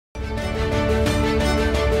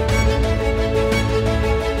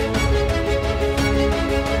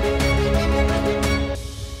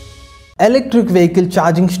Electric vehicle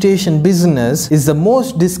charging station business is the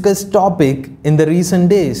most discussed topic in the recent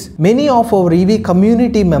days. Many of our EV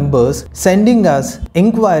community members sending us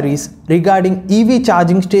inquiries regarding EV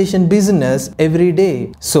charging station business every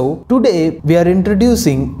day. So today we are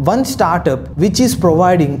introducing one startup which is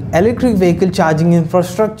providing electric vehicle charging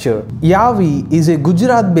infrastructure. YAHHVI is a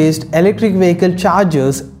Gujarat-based electric vehicle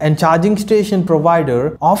chargers and charging station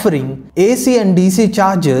provider offering AC and DC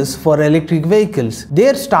chargers for electric vehicles.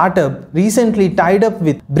 Their startup recently tied up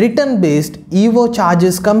with Britain-based Evo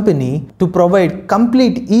Chargers company to provide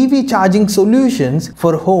complete EV charging solutions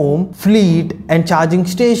for home, fleet and charging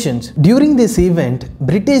stations. During this event,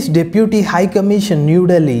 British Deputy High Commission New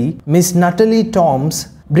Delhi, Ms. Natalie Toms,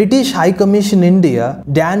 British High Commission India,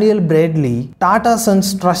 Daniel Bradley, Tata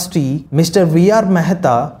Sons Trustee, Mr. VR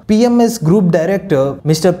Mehta, PMS Group Director,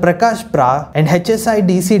 Mr. Prakash Pra, and HSI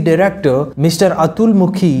DC Director, Mr. Atul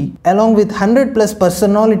Mukhi, along with 100+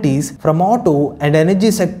 personalities from auto and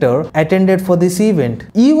energy sector attended for this event.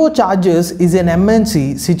 Evo Chargers is an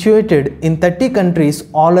MNC situated in 30 countries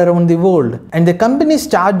all around the world, and the company's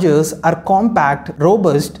chargers are compact,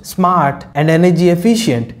 robust, smart, and energy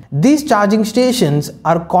efficient. These charging stations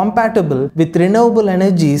are compatible with renewable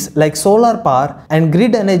energies like solar power and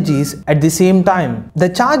grid energies at the same time. The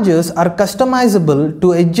chargers are customizable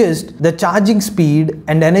to adjust the charging speed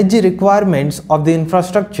and energy requirements of the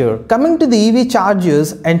infrastructure. Coming to the EV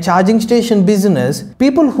chargers and charging station business,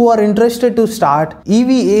 people who are interested to start EV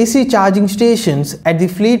AC charging stations at the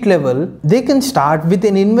fleet level, they can start with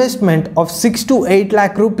an investment of 6 to 8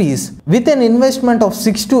 lakh rupees. With an investment of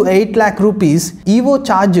 6 to 8 lakh rupees, Evo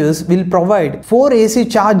Chargers will provide 4 AC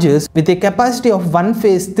chargers with a capacity of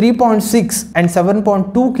 1-phase 3.6 and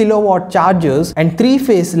 7.2 kilowatt chargers and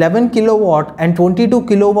 3-phase 11 kilowatt and 22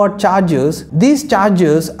 kilowatt chargers. These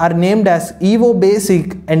chargers are named as Evo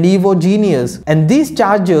Basic and Evo Genius, and these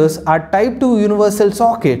chargers are Type 2 universal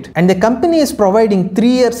socket, and the company is providing 3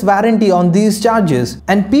 years warranty on these chargers.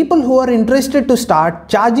 And people who are interested to start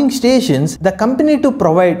charging stations, the company to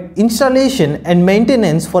provide installation and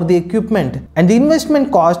maintenance for the equipment, and the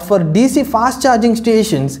investment cost for DC fast charging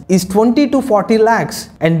stations is 20 to 40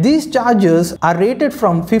 lakhs, and these chargers are rated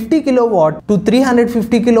from 50 kilowatt to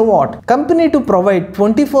 350 kilowatt. Company to provide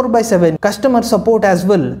 24/7 customer support as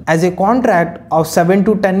well as a contract of 7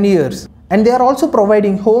 to 10 years. And they are also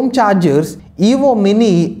providing home chargers Evo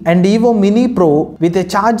Mini and Evo Mini Pro with a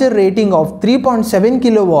charger rating of 3.7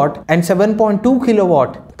 kilowatt and 7.2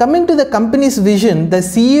 kilowatt. Coming to the company's vision, the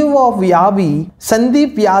CEO of YAHHVI,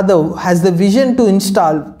 Sandeep Yadav, has the vision to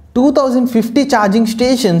install 2050 charging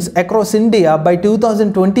stations across India by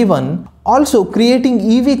 2021. Also creating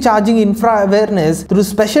EV charging infra awareness through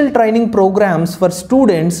special training programs for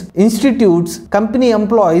students, institutes, company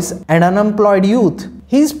employees and unemployed youth.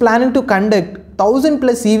 He is planning to conduct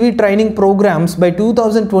 1000+ EV training programs by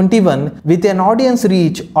 2021 with an audience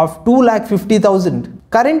reach of 250,000.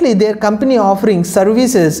 Currently, their company offering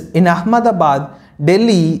services in Ahmedabad,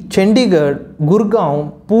 Delhi, Chandigarh,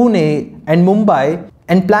 Gurgaon, Pune and Mumbai,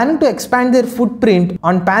 and planning to expand their footprint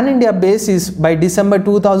on pan-India basis by December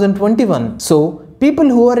 2021. So, people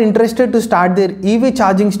who are interested to start their EV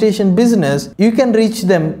charging station business, you can reach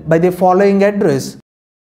them by the following address.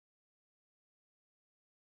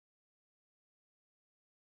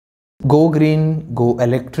 Go green, go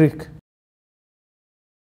electric.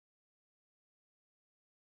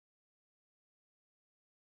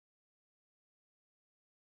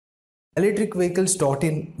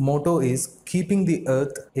 ElectricVehicles.in motto is keeping the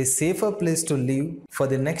earth a safer place to live for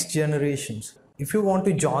the next generations. If you want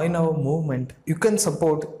to join our movement, you can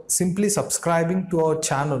support simply subscribing to our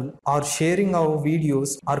channel or sharing our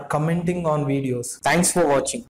videos or commenting on videos. Thanks for watching.